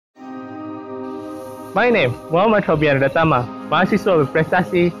My name, Mawapres Fabian Redhatama, mahasiswa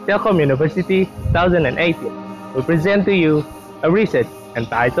berprestasi Telkom University 2018, will present to you a research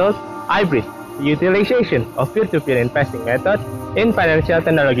entitled IBREED, the utilization of peer-to-peer investing method in financial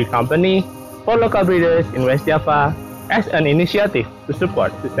technology company for local breeders in West Java as an initiative to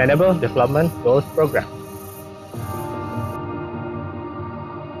support Sustainable Development Goals program.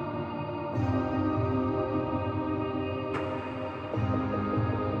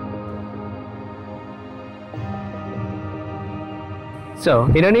 So,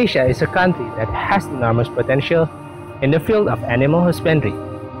 Indonesia is a country that has enormous potential in the field of animal husbandry.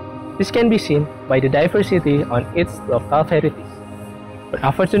 This can be seen by the diversity on its local varieties. But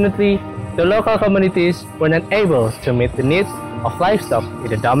unfortunately, the local communities were not able to meet the needs of livestock in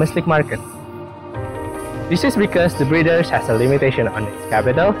the domestic market. This is because the breeders has a limitation on its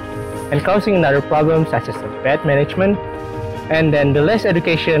capital and causing another problem such as the bad management and then the less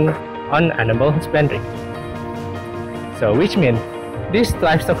education on animal husbandry. So, which means these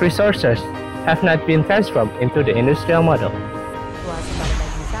livestock resources have not been transformed into the industrial model. Fluktuasi pada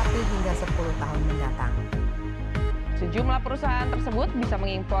daging sapi hingga 10 tahun mendatang. Sejumlah perusahaan tersebut bisa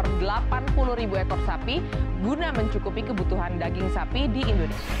mengimpor 80.000 ekor sapi guna mencukupi kebutuhan daging sapi di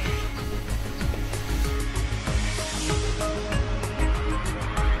Indonesia.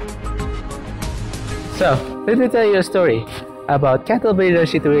 So, let me tell you a story about cattle breeder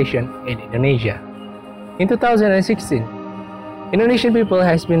situation in Indonesia. In 2016, Indonesian people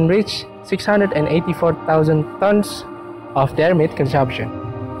has been reached 684,000 tons of their meat consumption.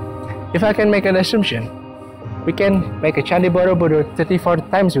 If I can make an assumption, we can make a Candi Borobudur 34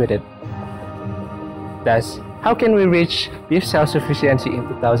 times with it. Thus, how can we reach beef self-sufficiency in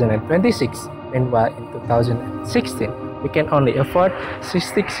 2026 meanwhile in 2016 we can only afford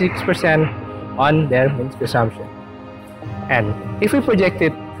 66% on their meat consumption? And if we project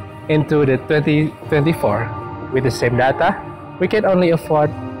it into the 2024 with the same data, we can only afford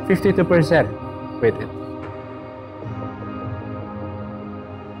 52% with it.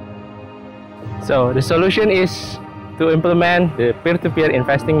 So the solution is to implement the peer-to-peer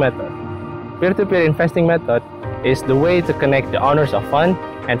investing method. Peer-to-peer investing method is the way to connect the owners of fund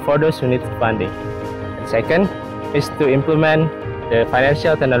and for those who need funding. And second is to implement the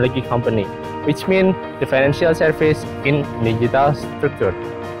financial technology company, which means the financial service in digital structure.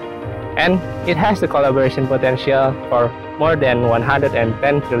 And it has the collaboration potential for more than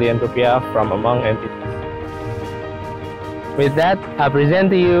 110 trillion rupiah from among entities. With that, I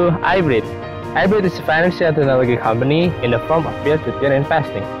present to you IBREED. IBREED is a financial technology company in the form of peer-to-peer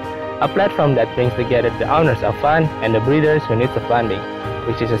investing, a platform that brings together the owners of fund and the breeders who need the funding,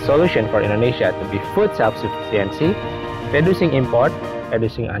 which is a solution for Indonesia to be food self-sufficiency, reducing import,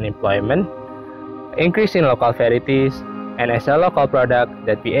 reducing unemployment, increasing local varieties, and as a local product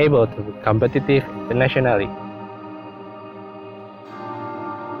that be able to be competitive internationally.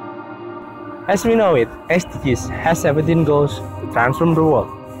 As we know it, SDGs has 17 goals to transform the world,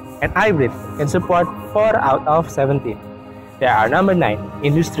 and IBREED can support 4 out of 17. There are number 9,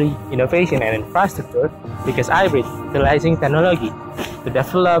 industry, innovation and infrastructure, because IBREED utilizing technology to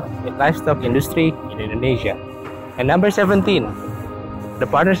develop the livestock industry in Indonesia. And number 17, the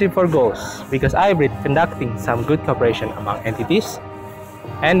partnership for goals, because IBREED conducting some good cooperation among entities.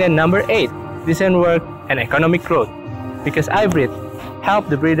 And then number 8, decent work and economic growth, because IBREED help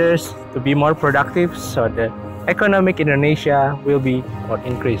the breeders to be more productive so the economic Indonesia will be more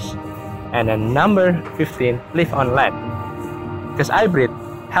increased. And then number 15, live on land, because IBREED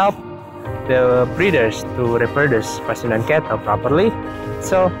help the breeders to reproduce Pasundan cattle properly,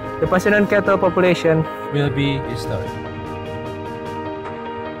 so the Pasundan cattle population will be restored.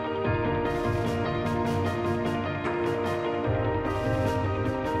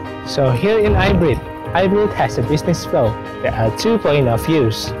 So here in IBREED has a business flow. There are 2 points of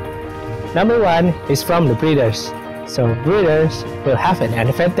views. Number 1 is from the breeders. So breeders will have an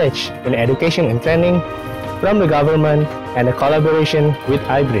advantage in education and training from the government and the collaboration with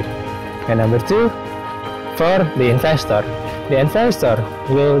IBREED. And number 2, for the investor. The investor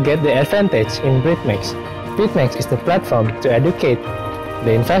will get the advantage in BreedMax. BreedMax is the platform to educate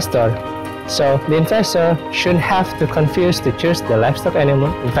the investor. So the investor shouldn't have to confuse to choose the livestock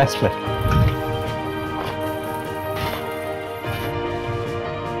animal investment.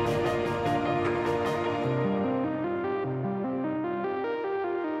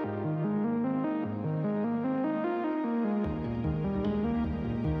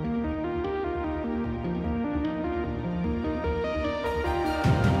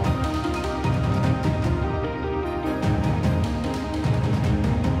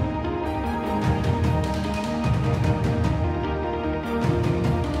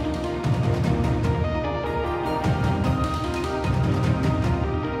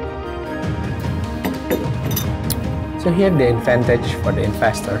 So here the advantage for the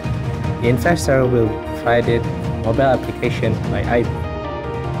investor. The investor will be provided mobile application by IBREED.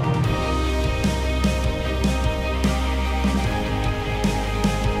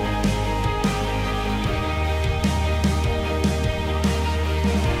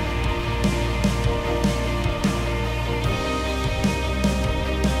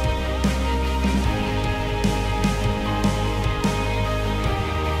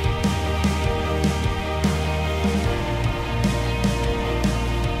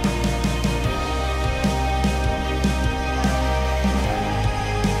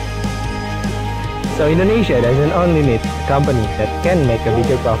 So Indonesia doesn't only need a company that can make a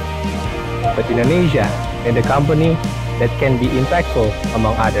bigger profit, but Indonesia needs a company that can be impactful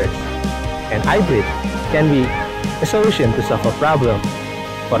among others. And IBREED can be a solution to solve a problem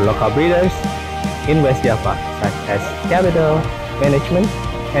for local breeders in West Java, such as capital management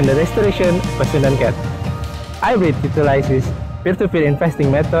and the restoration of Pasundan cat. IBREED utilizes peer-to-peer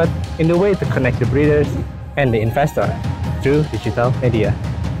investing method in the way to connect the breeders and the investor through digital media.